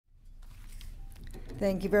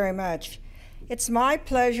Thank you very much. It's my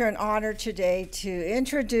pleasure and honor today to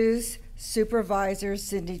introduce Supervisor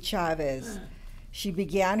Cindy Chavez. She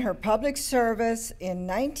began her public service in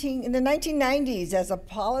the 1990s as a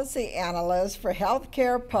policy analyst for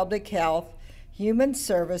healthcare, public health, human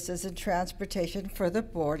services, and transportation for the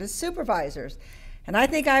Board of Supervisors. And I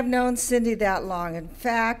think I've known Cindy that long. In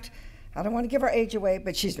fact, I don't want to give her age away,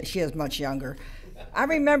 but she is much younger. I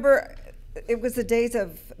remember it was the days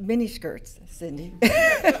of miniskirts, Cindy.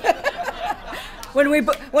 when we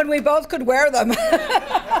both could wear them.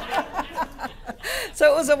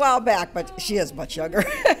 So it was a while back, but she is much younger.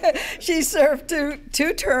 She served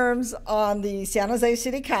two terms on the San Jose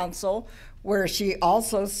City Council, where she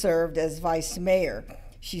also served as vice mayor.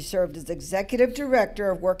 She served as executive director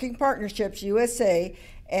of Working Partnerships USA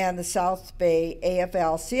and the South Bay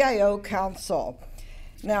AFL-CIO Council.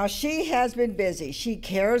 Now, she has been busy. She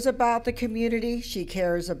cares about the community. She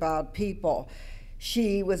cares about people.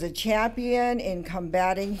 She was a champion in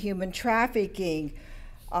combating human trafficking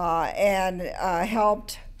and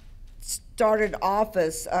helped started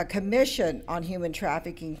office a commission on human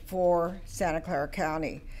trafficking for Santa Clara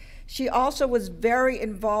County. She also was very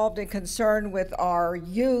involved and concerned with our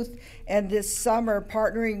youth, and this summer,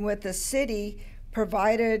 partnering with the city,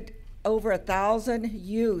 provided over 1,000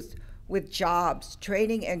 youth with jobs,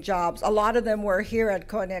 training and jobs. A lot of them were here at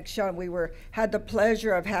Connection. We had the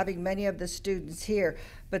pleasure of having many of the students here,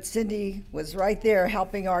 but Cindy was right there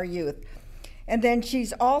helping our youth. And then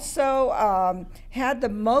she's also had the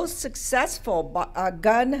most successful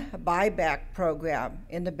gun buyback program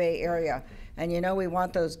in the Bay Area. And you know we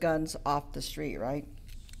want those guns off the street, right?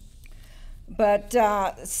 But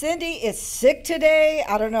Cindy is sick today.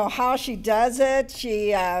 I don't know how she does it.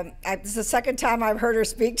 This is the second time I've heard her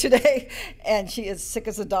speak today, and she is sick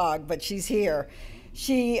as a dog, but she's here.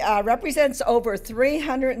 She represents over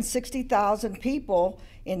 360,000 people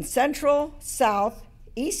in Central, South,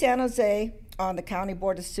 East San Jose on the County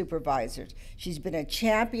Board of Supervisors. She's been a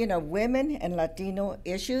champion of women and Latino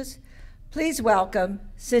issues. Please welcome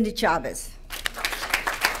Cindy Chavez.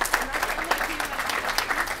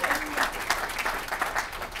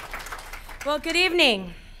 Well, good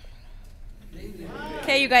evening.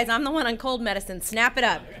 Okay, you guys, I'm the one on cold medicine. Snap it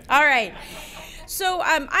up. All right. So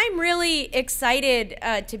I'm really excited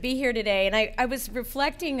to be here today, and I was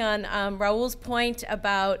reflecting on Raul's point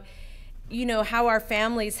about, you know, how our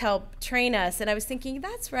families help train us, and I was thinking,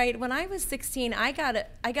 that's right. When I was 16, I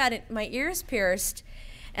got my ears pierced,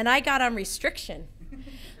 and I got on restriction.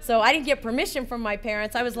 So I didn't get permission from my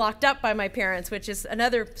parents. I was locked up by my parents, which is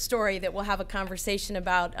another story that we'll have a conversation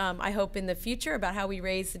about, I hope, in the future, about how we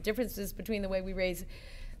raise the differences between the way we raise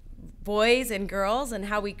boys and girls and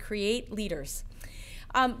how we create leaders.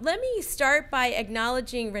 Let me start by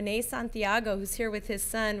acknowledging Rene Santiago, who's here with his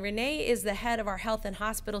son. Rene is the head of our health and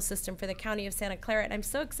hospital system for the County of Santa Clara, and I'm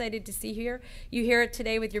so excited to see you here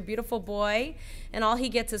today with your beautiful boy, and all he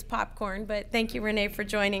gets is popcorn, but thank you, Rene, for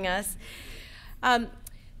joining us.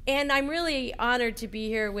 And I'm really honored to be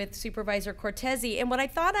here with Supervisor Cortese. And what I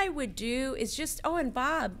thought I would do is just, and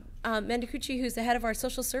Bob Mendicucci, who's the head of our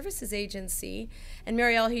social services agency, and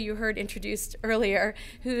Marielle, who you heard introduced earlier,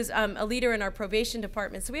 who's a leader in our probation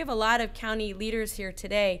department. So we have a lot of county leaders here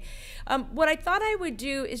today. What I thought I would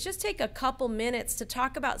do is just take a couple minutes to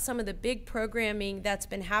talk about some of the big programming that's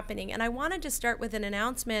been happening. And I wanted to start with an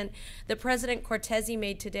announcement that President Cortese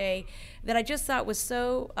made today that I just thought was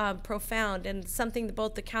so profound, and something that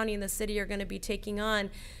both the county and the city are going to be taking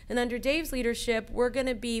on. And under Dave's leadership, we're going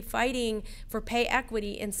to be fighting for pay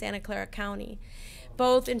equity in Santa Clara County,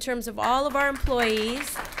 both in terms of all of our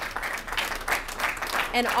employees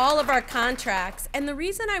and all of our contracts. And the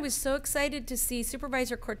reason I was so excited to see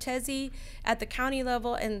Supervisor Cortese at the county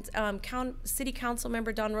level and City Council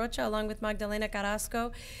member Don Rocha, along with Magdalena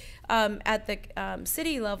Carrasco, at the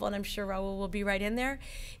city level, and I'm sure Raul will be right in there,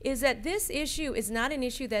 is that this issue is not an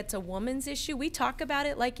issue that's a woman's issue. We talk about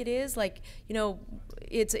it like it is, like, you know,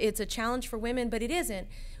 it's a challenge for women, but it isn't.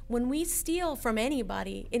 When we steal from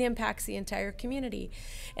anybody, it impacts the entire community.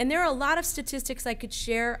 And there are a lot of statistics I could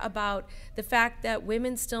share about the fact that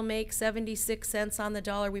women still make 76 cents on the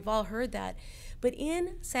dollar. We've all heard that. But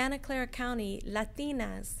in Santa Clara County,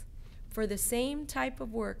 Latinas, for the same type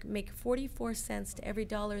of work, make 44 cents to every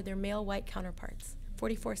dollar their male white counterparts,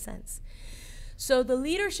 44 cents. So the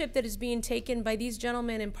leadership that is being taken by these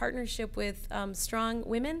gentlemen in partnership with strong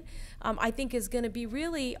women, I think is going to be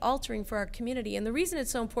really altering for our community. And the reason it's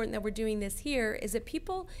so important that we're doing this here is that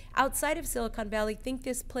people outside of Silicon Valley think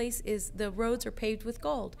this place the roads are paved with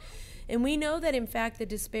gold. And we know that, in fact, the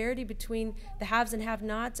disparity between the haves and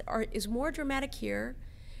have-nots is more dramatic here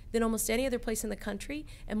than almost any other place in the country,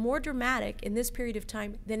 and more dramatic in this period of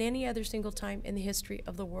time than any other single time in the history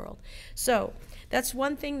of the world. So that's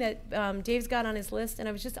one thing that Dave's got on his list, and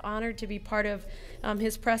I was just honored to be part of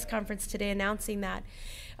his press conference today announcing that.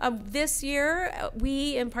 This year,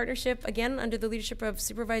 we, in partnership, again, under the leadership of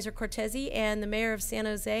Supervisor Cortese and the mayor of San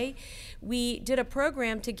Jose, we did a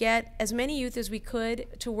program to get as many youth as we could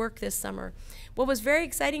to work this summer. What was very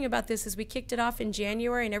exciting about this is we kicked it off in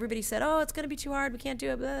January, and everybody said, oh, it's going to be too hard, we can't do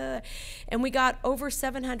it, blah, blah, blah. And we got over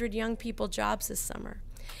 700 young people jobs this summer.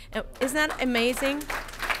 Isn't that amazing?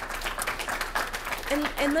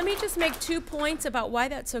 And let me just make 2 points about why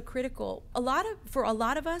that's so critical. For a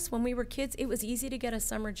lot of us, when we were kids, it was easy to get a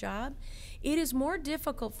summer job. It is more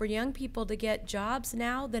difficult for young people to get jobs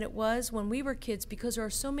now than it was when we were kids, because there are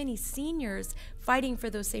so many seniors fighting for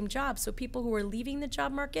those same jobs. So people who are leaving the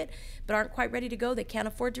job market but aren't quite ready to go, they can't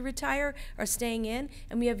afford to retire, are staying in,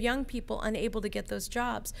 and we have young people unable to get those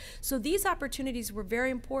jobs. So these opportunities were very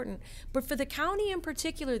important. But for the county in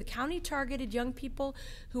particular, the county targeted young people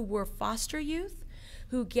who were foster youth,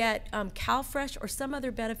 who get CalFresh or some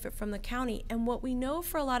other benefit from the county. And what we know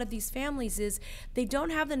for a lot of these families is they don't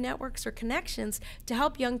have the networks or connections to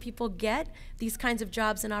help young people get these kinds of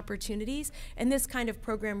jobs and opportunities, and this kind of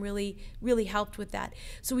program really, really helped with that.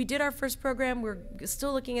 So we did our first program. We're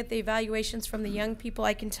still looking at the evaluations from the young people.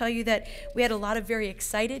 I can tell you that we had a lot of very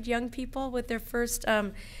excited young people with their first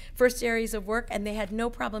areas of work, and they had no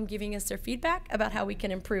problem giving us their feedback about how we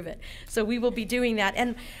can improve it. So we will be doing that.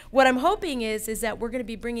 And what I'm hoping is that we're going to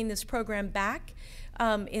be bringing this program back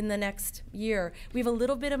in the next year. We have a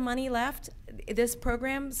little bit of money left this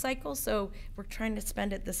program cycle, so we're trying to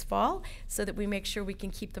spend it this fall so that we make sure we can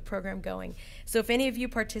keep the program going. So if any of you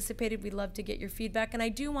participated, we'd love to get your feedback. And I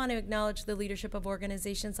do want to acknowledge the leadership of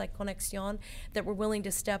organizations like Conexión that were willing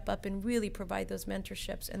to step up and really provide those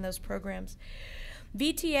mentorships and those programs.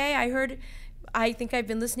 VTA, I think I've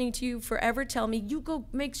been listening to you forever tell me, you go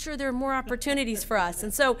make sure there are more opportunities for us.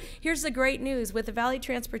 And so here's the great news. With the Valley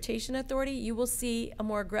Transportation Authority, you will see a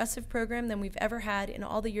more aggressive program than we've ever had in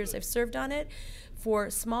all the years I've served on it for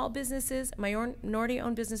small businesses,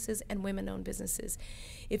 minority-owned businesses, and women-owned businesses.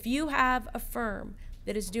 If you have a firm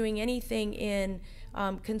that is doing anything in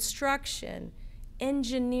construction,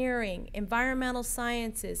 engineering, environmental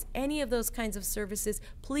sciences, any of those kinds of services,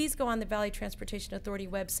 please go on the Valley Transportation Authority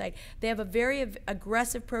website. They have a very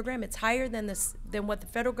aggressive program. It's higher than what the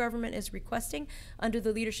federal government is requesting under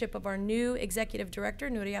the leadership of our new executive director,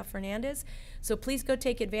 Nuria Fernandez. So please go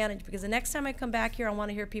take advantage, because the next time I come back here, I want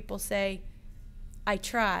to hear people say, I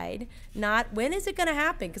tried, not when is it going to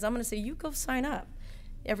happen, because I'm going to say, you go sign up.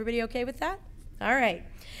 Everybody okay with that? All right.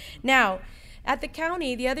 Now, at the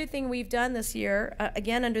county, the other thing we've done this year,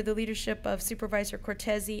 again under the leadership of Supervisor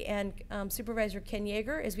Cortese and Supervisor Ken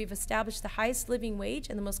Yeager, is we've established the highest living wage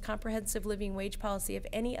and the most comprehensive living wage policy of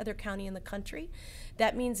any other county in the country.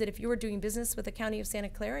 That means that if you were doing business with the County of Santa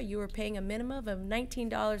Clara, you were paying a minimum of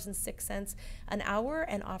 $19.06 an hour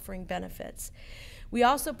and offering benefits. We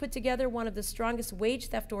also put together one of the strongest wage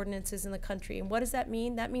theft ordinances in the country. And what does that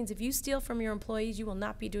mean? That means if you steal from your employees, you will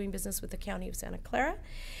not be doing business with the County of Santa Clara.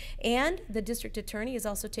 And the district attorney is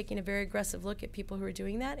also taking a very aggressive look at people who are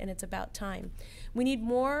doing that, and it's about time. We need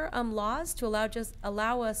more laws to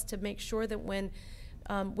allow us to make sure that when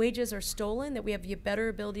wages are stolen, that we have a better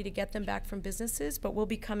ability to get them back from businesses, but we'll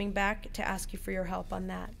be coming back to ask you for your help on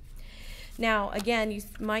that. Now, again, you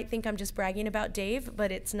might think I'm just bragging about Dave, but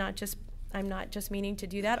it's not just, I'm not just meaning to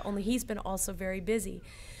do that, only he's been also very busy.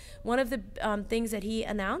 One of the things that he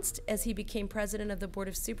announced as he became president of the Board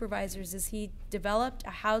of Supervisors is he developed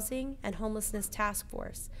a housing and homelessness task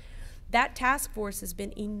force. That task force has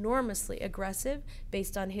been enormously aggressive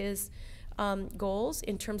based on his goals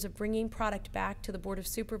in terms of bringing product back to the Board of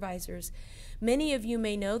Supervisors. Many of you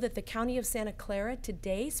may know that the County of Santa Clara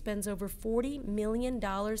today spends over $40 million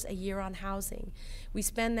a year on housing. We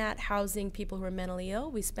spend that housing people who are mentally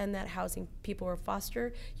ill. We spend that housing people who are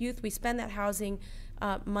foster youth. We spend that housing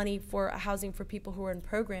money for housing for people who are in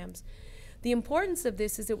programs. The importance of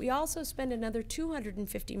this is that we also spend another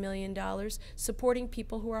 $250 million supporting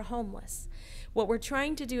people who are homeless. What we're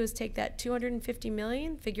trying to do is take that $250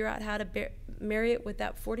 million, figure out how to marry it with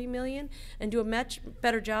that $40 million, and do a much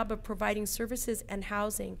better job of providing services and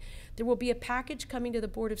housing. There will be a package coming to the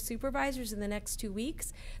Board of Supervisors in the next 2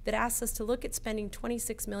 weeks that asks us to look at spending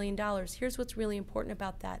 $26 million. Here's what's really important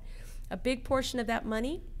about that. A big portion of that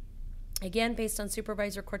money, again, based on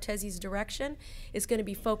Supervisor Cortese's direction, is going to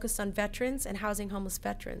be focused on veterans and housing homeless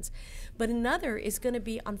veterans. But another is going to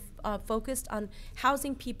be focused on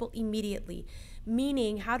housing people immediately,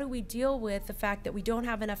 meaning how do we deal with the fact that we don't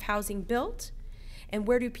have enough housing built and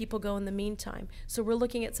where do people go in the meantime? So we're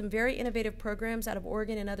looking at some very innovative programs out of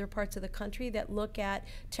Oregon and other parts of the country that look at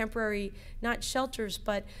temporary, not shelters,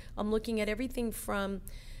 but I'm looking at everything from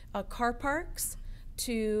car parks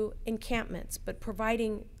to encampments, but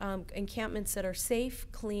providing encampments that are safe,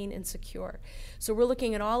 clean, and secure. So we're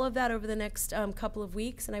looking at all of that over the next couple of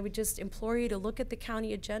weeks, and I would just implore you to look at the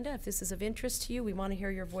county agenda. If this is of interest to you, we want to hear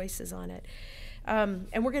your voices on it. And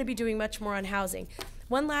we're going to be doing much more on housing.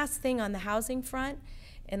 One last thing on the housing front,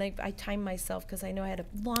 and I timed myself because I know I had a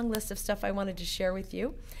long list of stuff I wanted to share with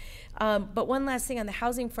you. But one last thing on the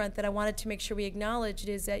housing front that I wanted to make sure we acknowledged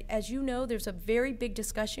is that, as you know, there's a very big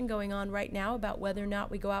discussion going on right now about whether or not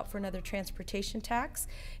we go out for another transportation tax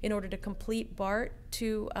in order to complete BART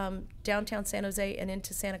to downtown San Jose and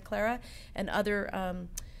into Santa Clara and other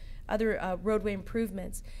roadway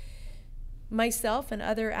improvements. Myself and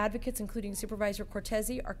other advocates, including Supervisor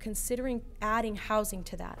Cortese, are considering adding housing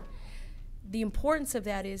to that. The importance of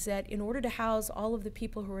that is that in order to house all of the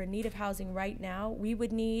people who are in need of housing right now, we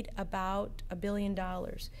would need about $1 billion.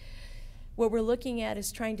 What we're looking at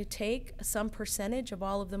is trying to take some percentage of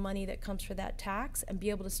all of the money that comes for that tax and be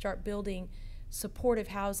able to start building supportive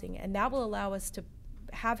housing. And that will allow us to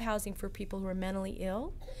have housing for people who are mentally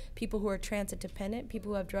ill, people who are transit dependent,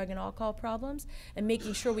 people who have drug and alcohol problems, and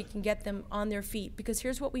making sure we can get them on their feet. Because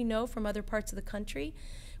here's what we know from other parts of the country.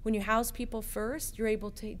 When you house people first, you're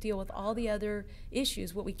able to deal with all the other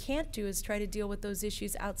issues. What we can't do is try to deal with those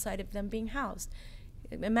issues outside of them being housed.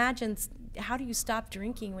 Imagine, how do you stop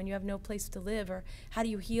drinking when you have no place to live, or how do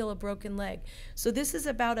you heal a broken leg? So this is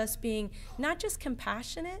about us being not just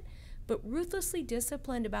compassionate, but ruthlessly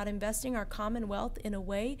disciplined about investing our common wealth in a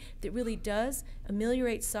way that really does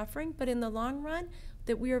ameliorate suffering, but in the long run,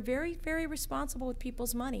 that we are very, very responsible with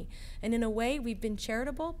people's money. And in a way, we've been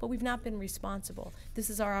charitable, but we've not been responsible. This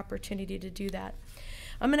is our opportunity to do that.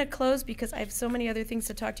 I'm going to close because I have so many other things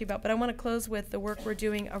to talk to you about, but I want to close with the work we're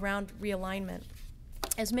doing around realignment.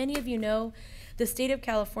 As many of you know, the state of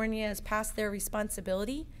California has passed their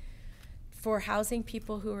responsibility for housing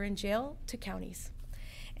people who are in jail to counties.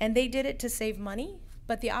 And they did it to save money,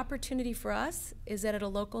 but the opportunity for us is that at a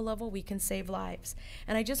local level we can save lives.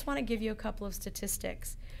 And I just want to give you a couple of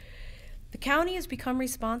statistics. The county has become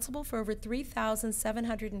responsible for over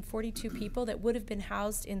 3,742 people that would have been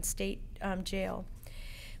housed in state jail.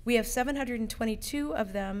 We have 722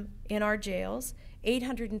 of them in our jails.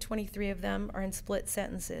 823 of them are in split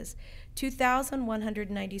sentences.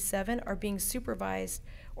 2,197 are being supervised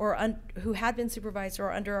or who had been supervised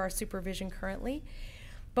or under our supervision currently.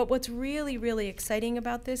 But what's really, really exciting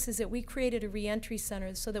about this is that we created a reentry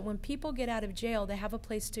center so that when people get out of jail, they have a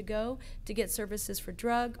place to go to get services for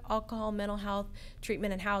drug, alcohol, mental health,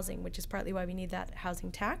 treatment, and housing, which is partly why we need that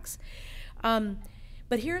housing tax.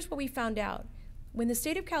 But here's what we found out. When the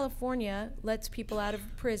state of California lets people out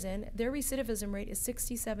of prison, their recidivism rate is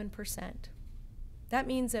 67%. That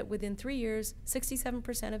means that within 3 years,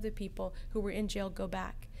 67% of the people who were in jail go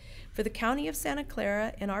back. For the county of Santa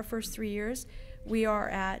Clara, in our first 3 years, we are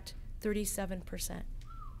at 37%.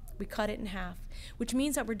 We cut it in half, which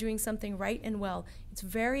means that we're doing something right and well. It's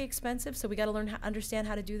very expensive, so we got to learn understand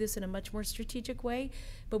how to do this in a much more strategic way,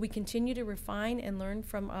 but we continue to refine and learn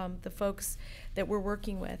from the folks that we're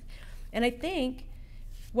working with. And I think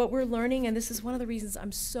what we're learning, and this is one of the reasons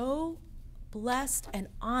I'm so blessed and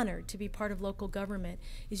honored to be part of local government,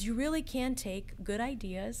 is you really can take good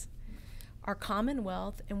ideas, our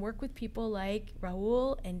commonwealth, and work with people like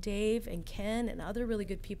Raul and Dave and Ken and other really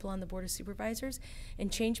good people on the Board of Supervisors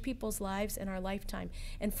and change people's lives in our lifetime.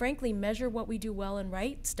 And frankly, measure what we do well and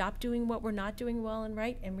right, stop doing what we're not doing well and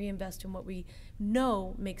right, and reinvest in what we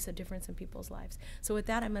know makes a difference in people's lives. So with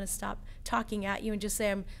that, I'm going to stop talking at you and just say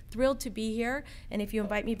I'm thrilled to be here, and if you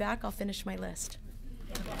invite me back, I'll finish my list.